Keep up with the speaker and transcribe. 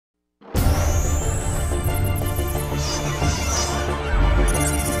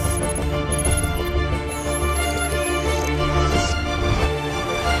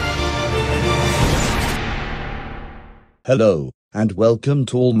Hello, and welcome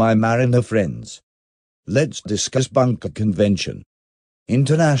to all my mariner friends. Let's discuss Bunker Convention.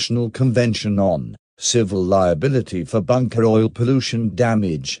 International Convention on Civil Liability for Bunker Oil Pollution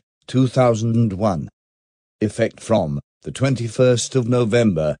Damage, 2001. Effect from the 21st of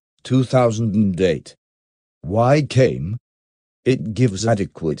November, 2008. Why came? It gives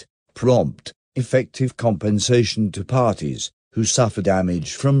adequate, prompt, effective compensation to parties who suffer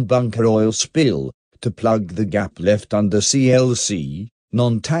damage from bunker oil spill, to plug the gap left under CLC,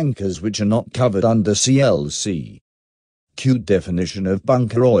 non-tankers which are not covered under CLC. Cute definition of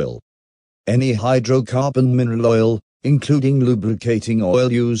bunker oil. Any hydrocarbon mineral oil, including lubricating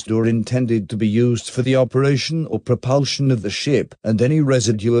oil used or intended to be used for the operation or propulsion of the ship, and any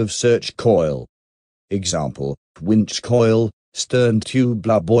residue of search coil. Example, winch coil, stern tube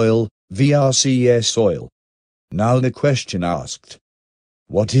lub oil, VRCS oil. Now the question asked.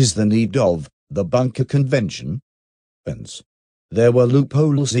 What is the need of the Bunker Convention? There were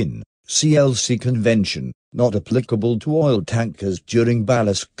loopholes in CLC Convention, not applicable to oil tankers during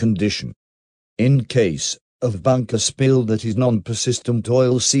ballast condition. In case of bunker spill that is non-persistent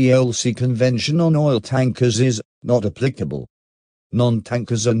oil, CLC Convention on oil tankers is not applicable.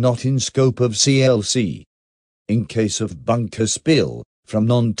 Non-tankers are not in scope of CLC. In case of bunker spill from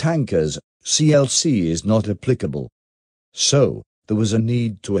non-tankers, CLC is not applicable. So, there was a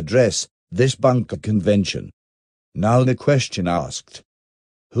need to address this Bunker Convention. Now the question asked.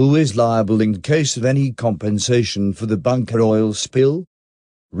 Who is liable in case of any compensation for the bunker oil spill?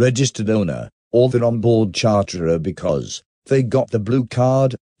 Registered owner, or the onboard charterer because they got the blue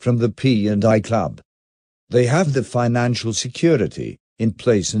card from the P&I Club. They have the financial security in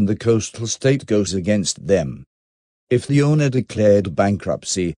place and the coastal state goes against them. If the owner declared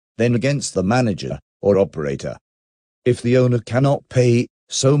bankruptcy, then against the manager or operator. If the owner cannot pay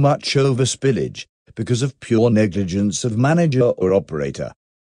so much over spillage because of pure negligence of manager or operator.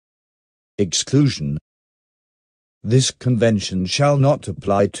 Exclusion. This convention shall not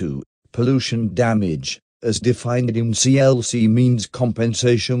apply to pollution damage, as defined in CLC means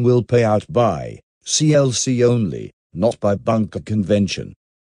compensation will pay out by CLC only, not by Bunker Convention.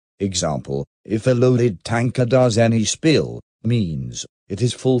 Example, if a loaded tanker does any spill, means it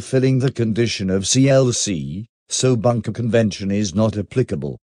is fulfilling the condition of CLC, so Bunker Convention is not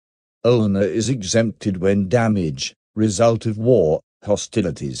applicable. Owner is exempted when damage, result of war,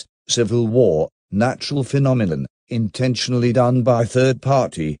 hostilities, civil war, natural phenomenon, intentionally done by third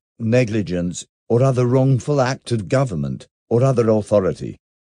party, negligence, or other wrongful act of government, or other authority.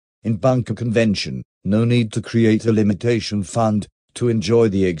 In Bunker Convention, no need to create a limitation fund to enjoy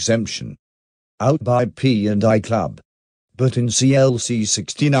the exemption. Out by P&I Club. But in CLC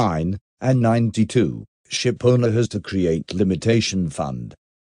 69 and 92, ship owner has to create limitation fund.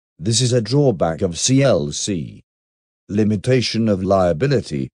 This is a drawback of CLC. Limitation of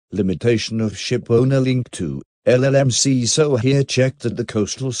liability, limitation of ship owner linked to LLMC. So here check that the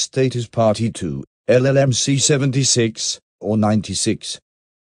coastal state is party to LLMC 76 or 96.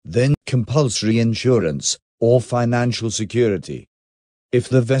 Then compulsory insurance or financial security. If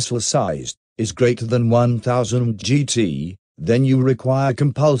the vessel size is greater than 1000 GT, then you require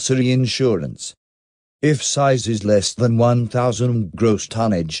compulsory insurance. If size is less than 1000 gross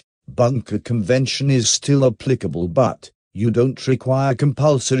tonnage, Bunker Convention is still applicable, but you don't require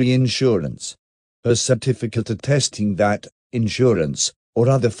compulsory insurance. A certificate attesting that insurance or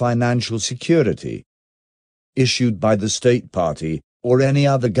other financial security issued by the state party or any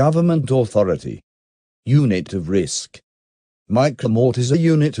other government authority. Unit of risk. Micromort is a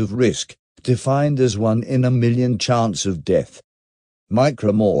unit of risk, defined as 1 in a million chance of death.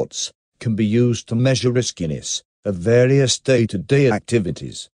 Micromorts can be used to measure riskiness of various day-to-day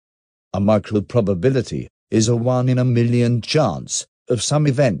activities. A microprobability is a 1 in a million chance of some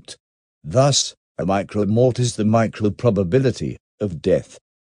event. Thus, a micromort is the microprobability of death.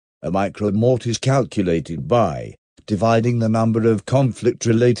 A micromort is calculated by dividing the number of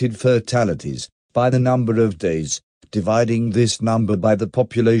conflict-related fatalities by the number of days, dividing this number by the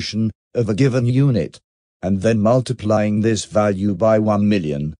population of a given unit, and then multiplying this value by 1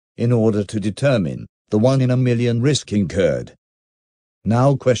 million, in order to determine the 1 in a million risk incurred.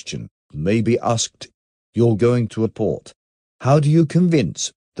 Now question may be asked. You're going to a port. How do you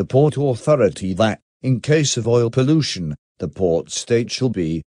convince the port authority that, in case of oil pollution, the port state shall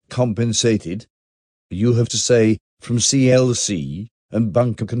be compensated? You have to say, from CLC and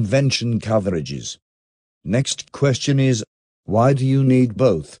Bunker Convention coverages. Next question is, why do you need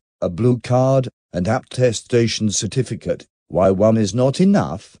both a blue card and attestation certificate? Why one is not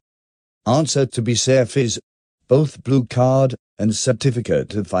enough? Answer: to be safe is, both blue card and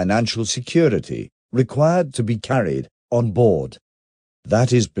certificate of financial security required to be carried on board.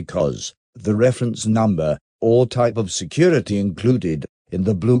 That is because the reference number or type of security included in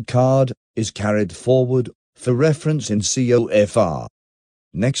the blue card is carried forward for reference in COFR.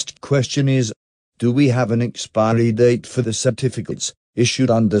 Next question is, do we have an expiry date for the certificates issued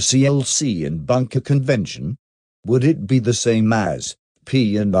under CLC and Bunker Convention? Would it be the same as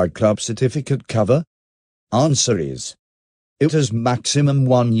P&I Club certificate cover? Answer is, it is maximum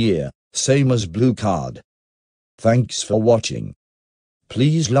 1 year, same as blue card. Thanks for watching.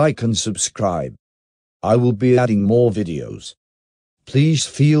 Please like and subscribe. I will be adding more videos. Please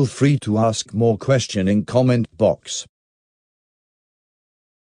feel free to ask more question in comment box.